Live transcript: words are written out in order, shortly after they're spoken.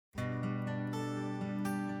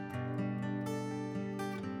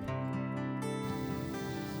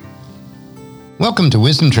Welcome to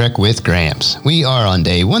Wisdom Trek with Gramps. We are on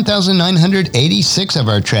day 1986 of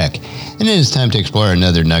our trek, and it is time to explore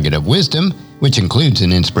another nugget of wisdom, which includes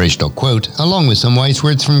an inspirational quote, along with some wise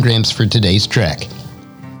words from Gramps for today's trek.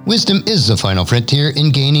 Wisdom is the final frontier in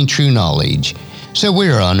gaining true knowledge, so we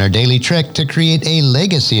are on our daily trek to create a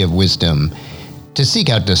legacy of wisdom, to seek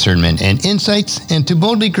out discernment and insights, and to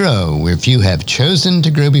boldly grow where few have chosen to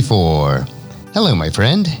grow before. Hello, my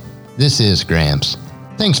friend. This is Gramps.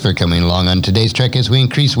 Thanks for coming along on today's trek as we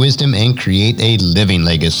increase wisdom and create a living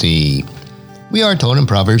legacy. We are told in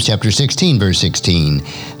Proverbs chapter 16, verse 16,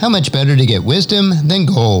 how much better to get wisdom than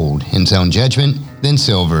gold, and sound judgment than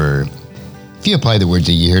silver. If you apply the words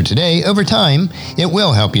that you hear today, over time, it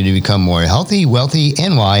will help you to become more healthy, wealthy,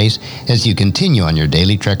 and wise as you continue on your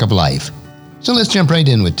daily trek of life. So let's jump right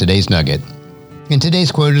in with today's nugget. And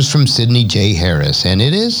today's quote is from Sidney J. Harris, and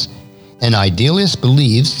it is, "An idealist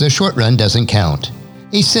believes the short run doesn't count.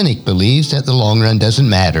 A cynic believes that the long run doesn't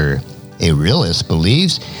matter. A realist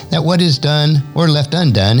believes that what is done or left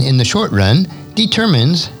undone in the short run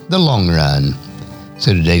determines the long run."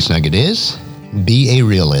 So today's nugget is, be a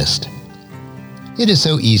realist. It is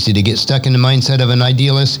so easy to get stuck in the mindset of an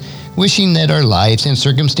idealist, wishing that our lives and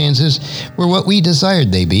circumstances were what we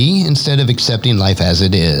desired they be instead of accepting life as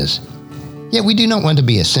it is. Yet we do not want to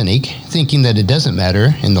be a cynic, thinking that it doesn't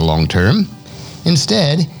matter in the long term.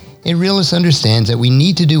 Instead, a realist understands that we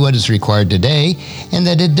need to do what is required today and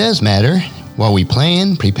that it does matter while we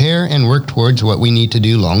plan, prepare, and work towards what we need to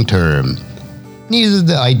do long term. Neither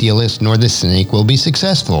the idealist nor the cynic will be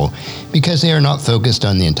successful because they are not focused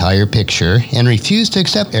on the entire picture and refuse to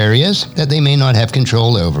accept areas that they may not have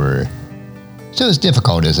control over. So as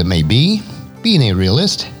difficult as it may be, being a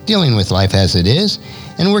realist, dealing with life as it is,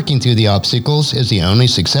 and working through the obstacles is the only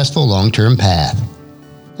successful long-term path.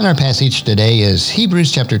 And our passage today is Hebrews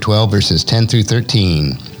chapter 12, verses 10 through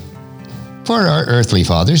 13. "For our earthly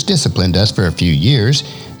fathers disciplined us for a few years,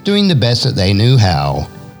 doing the best that they knew how.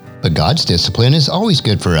 But God's discipline is always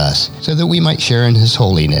good for us, so that we might share in His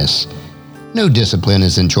holiness. No discipline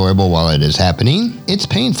is enjoyable while it is happening, it's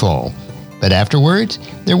painful. But afterwards,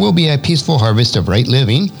 there will be a peaceful harvest of right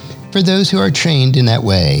living for those who are trained in that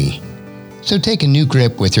way. So take a new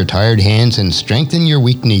grip with your tired hands and strengthen your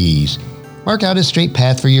weak knees. Mark out a straight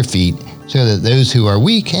path for your feet, so that those who are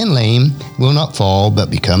weak and lame will not fall but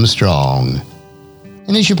become strong."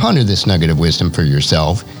 And as you ponder this nugget of wisdom for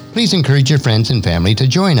yourself, please encourage your friends and family to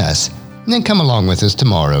join us, and then come along with us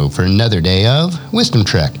tomorrow for another day of Wisdom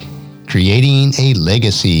Trek, creating a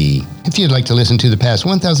legacy. If you'd like to listen to the past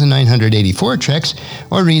 1984 treks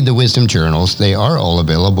or read the Wisdom Journals, they are all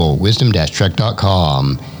available at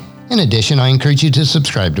wisdom-trek.com. In addition, I encourage you to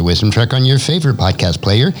subscribe to Wisdom Trek on your favorite podcast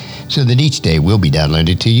player so that each day will be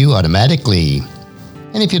downloaded to you automatically.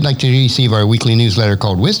 And if you'd like to receive our weekly newsletter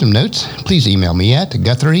called Wisdom Notes, please email me at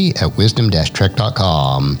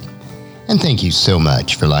guthrie@wisdom-trek.com. And thank you so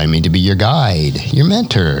much for allowing me to be your guide, your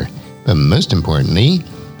mentor, but most importantly,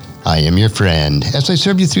 I am your friend as I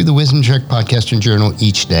serve you through the Wisdom Trek podcast and journal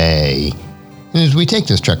each day. And as we take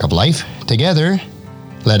this trek of life together,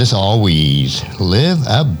 let us always live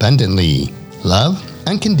abundantly, love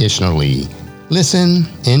unconditionally, listen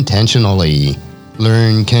intentionally,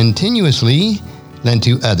 learn continuously, lend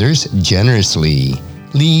to others generously,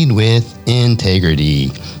 lead with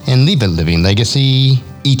integrity, and leave a living legacy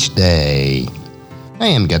each day. I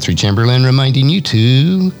am Guthrie Chamberlain, reminding you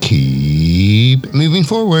to keep moving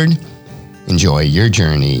forward, enjoy your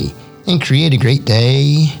journey, and create a great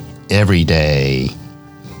day every day.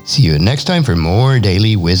 See you next time for more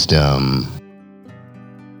daily wisdom.